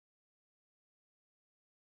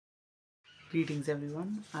Greetings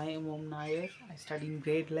everyone, I am Nair. I study in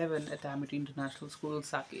grade 11 at Amity International School,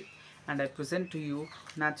 Saket, and I present to you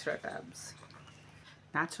NaturaTabs.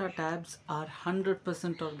 NaturaTabs are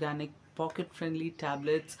 100% organic, pocket-friendly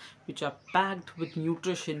tablets which are packed with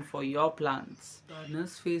nutrition for your plants.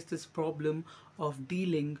 Gardeners face this problem of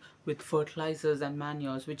dealing with fertilizers and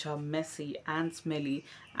manures which are messy and smelly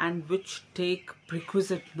and which take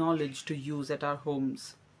prerequisite knowledge to use at our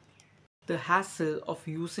homes. The hassle of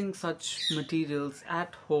using such materials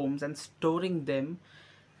at homes and storing them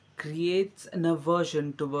creates an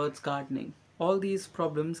aversion towards gardening. All these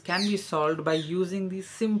problems can be solved by using these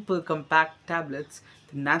simple compact tablets,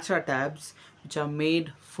 the NaturaTabs, which are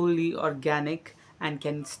made fully organic and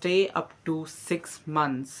can stay up to 6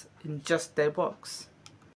 months in just their box.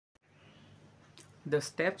 The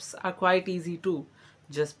steps are quite easy too.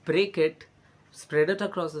 Just break it, spread it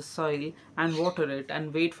across the soil and water it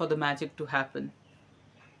and wait for the magic to happen.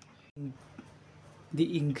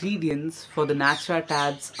 The ingredients for the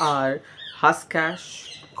NaturaTabs are husk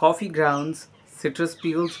ash, coffee grounds, citrus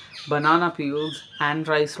peels, banana peels and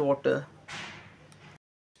rice water.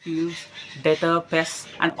 Peels deter pests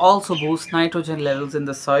and also boost nitrogen levels in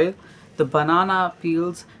the soil. The banana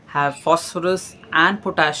peels have phosphorus and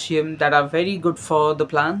potassium that are very good for the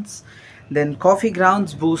plants. Then coffee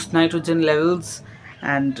grounds boost nitrogen levels,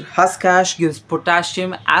 and husk ash gives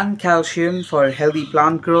potassium and calcium for healthy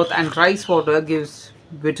plant growth, and rice water gives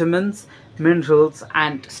vitamins, minerals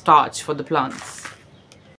and starch for the plants.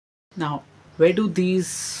 Now, where do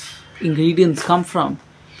these ingredients come from?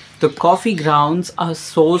 The coffee grounds are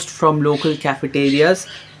sourced from local cafeterias,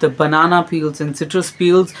 the banana peels and citrus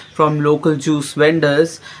peels from local juice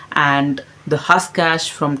vendors, and the husk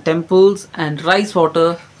ash from temples, and rice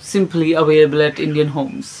water simply available at Indian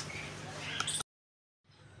homes.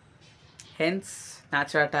 Hence,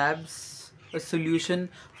 NaturaTabs, a solution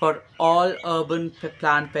for all urban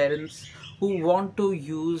plant parents who want to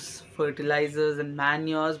use fertilizers and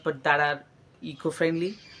manures but that are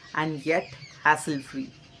eco-friendly and yet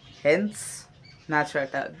hassle-free. Hence,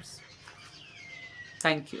 NaturaTabs.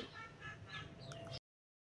 Thank you.